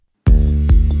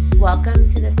Welcome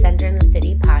to the Center in the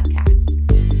City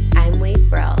podcast. I'm Wade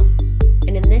Brill,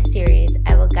 and in this series,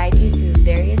 I will guide you through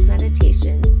various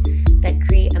meditations that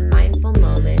create a mindful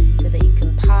moment so that you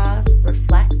can pause,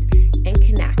 reflect, and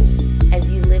connect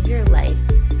as you live your life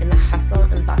in the hustle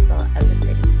and bustle of the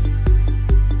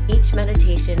city. Each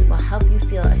meditation will help you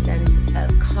feel a sense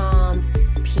of calm,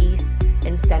 peace,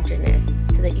 and centeredness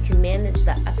so that you can manage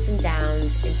the ups and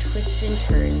downs and twists and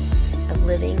turns of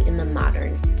living in the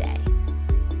modern day.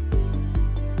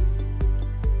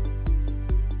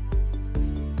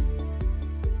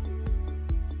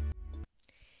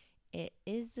 It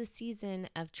is the season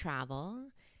of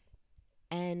travel,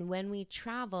 and when we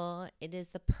travel, it is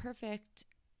the perfect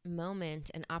moment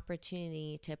and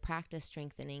opportunity to practice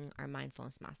strengthening our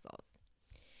mindfulness muscles.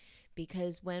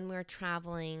 Because when we're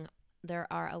traveling, there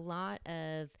are a lot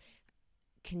of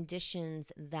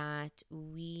conditions that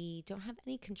we don't have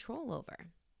any control over.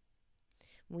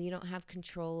 We don't have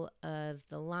control of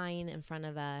the line in front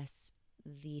of us,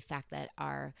 the fact that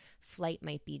our flight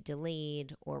might be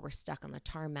delayed, or we're stuck on the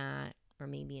tarmac, or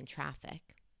maybe in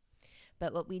traffic.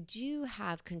 But what we do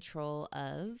have control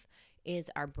of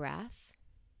is our breath,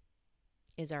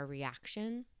 is our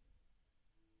reaction,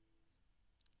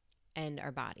 and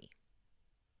our body.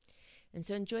 And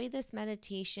so enjoy this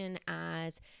meditation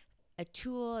as a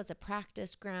tool, as a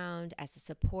practice ground, as a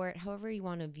support, however you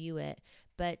want to view it,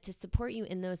 but to support you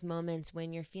in those moments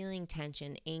when you're feeling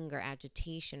tension, anger,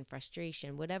 agitation,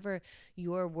 frustration, whatever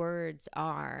your words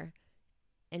are,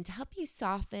 and to help you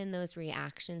soften those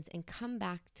reactions and come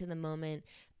back to the moment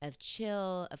of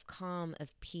chill, of calm,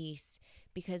 of peace,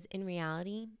 because in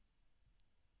reality,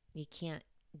 you can't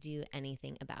do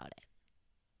anything about it.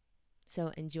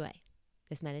 So enjoy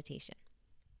this meditation.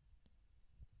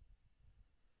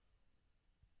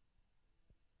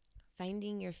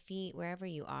 Finding your feet wherever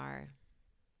you are,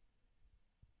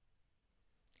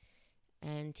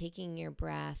 and taking your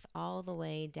breath all the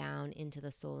way down into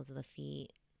the soles of the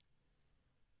feet.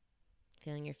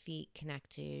 Feeling your feet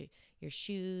connect to your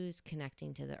shoes,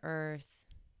 connecting to the earth,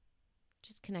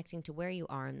 just connecting to where you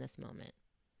are in this moment.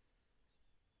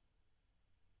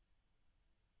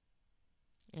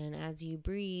 And as you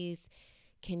breathe,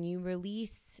 can you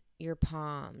release your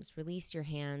palms, release your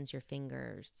hands, your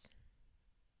fingers,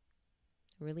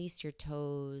 release your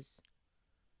toes.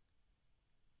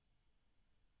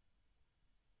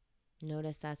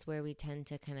 Notice that's where we tend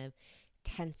to kind of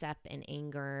tense up in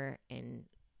anger and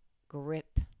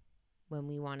grip when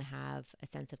we want to have a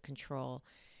sense of control.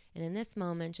 And in this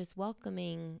moment, just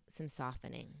welcoming some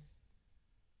softening.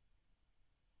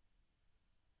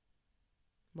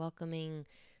 Welcoming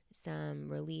some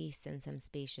release and some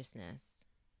spaciousness.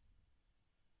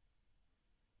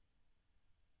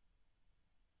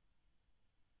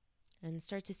 And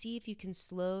start to see if you can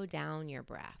slow down your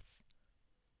breath.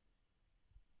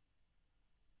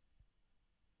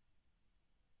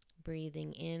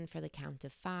 Breathing in for the count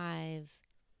of 5.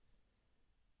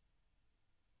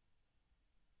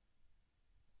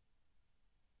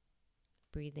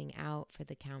 Breathing out for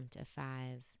the count of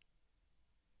 5.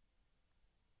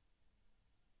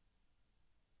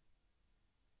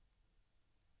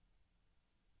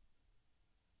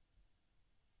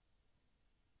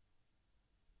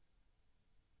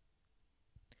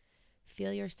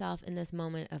 Feel yourself in this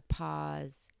moment of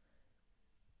pause.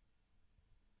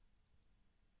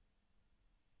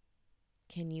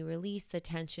 Can you release the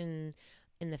tension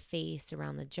in the face,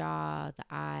 around the jaw, the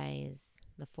eyes,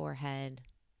 the forehead?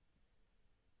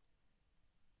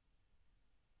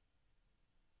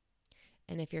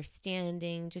 And if you're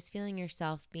standing, just feeling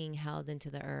yourself being held into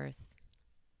the earth.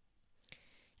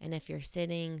 And if you're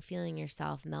sitting, feeling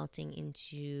yourself melting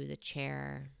into the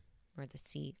chair or the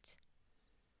seat.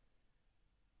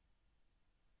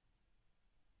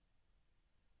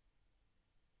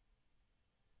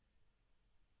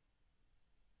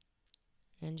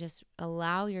 And just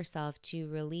allow yourself to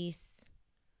release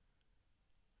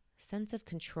a sense of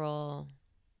control.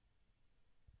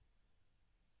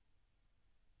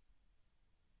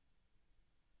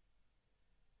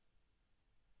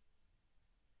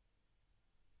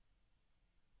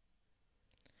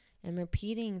 And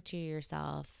repeating to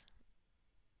yourself,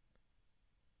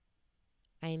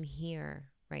 I am here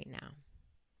right now.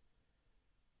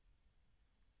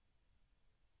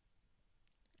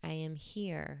 I am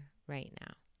here right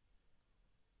now.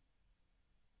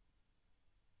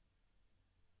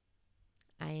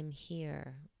 I am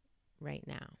here right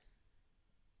now.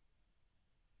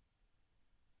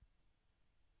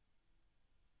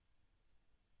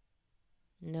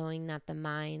 Knowing that the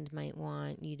mind might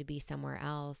want you to be somewhere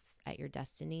else at your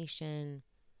destination,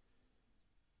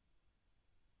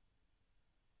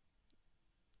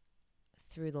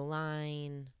 through the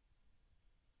line,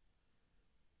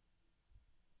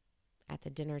 at the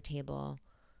dinner table,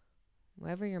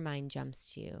 wherever your mind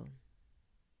jumps to.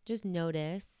 Just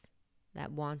notice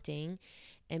that wanting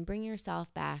and bring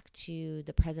yourself back to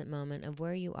the present moment of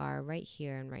where you are right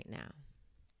here and right now.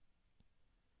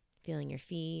 Feeling your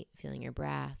feet, feeling your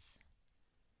breath.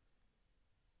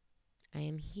 I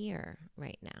am here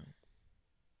right now.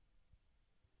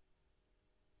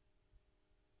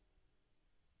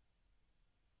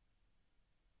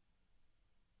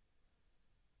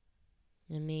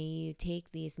 And may you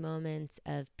take these moments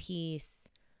of peace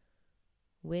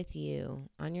with you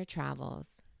on your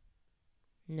travels,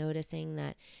 noticing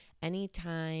that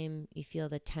anytime you feel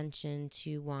the tension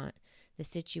to want the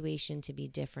situation to be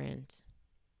different,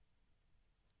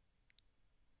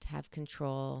 to have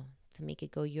control, to make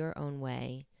it go your own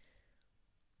way,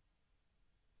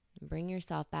 bring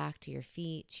yourself back to your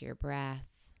feet, to your breath,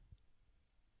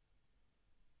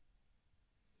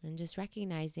 and just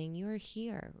recognizing you're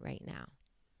here right now.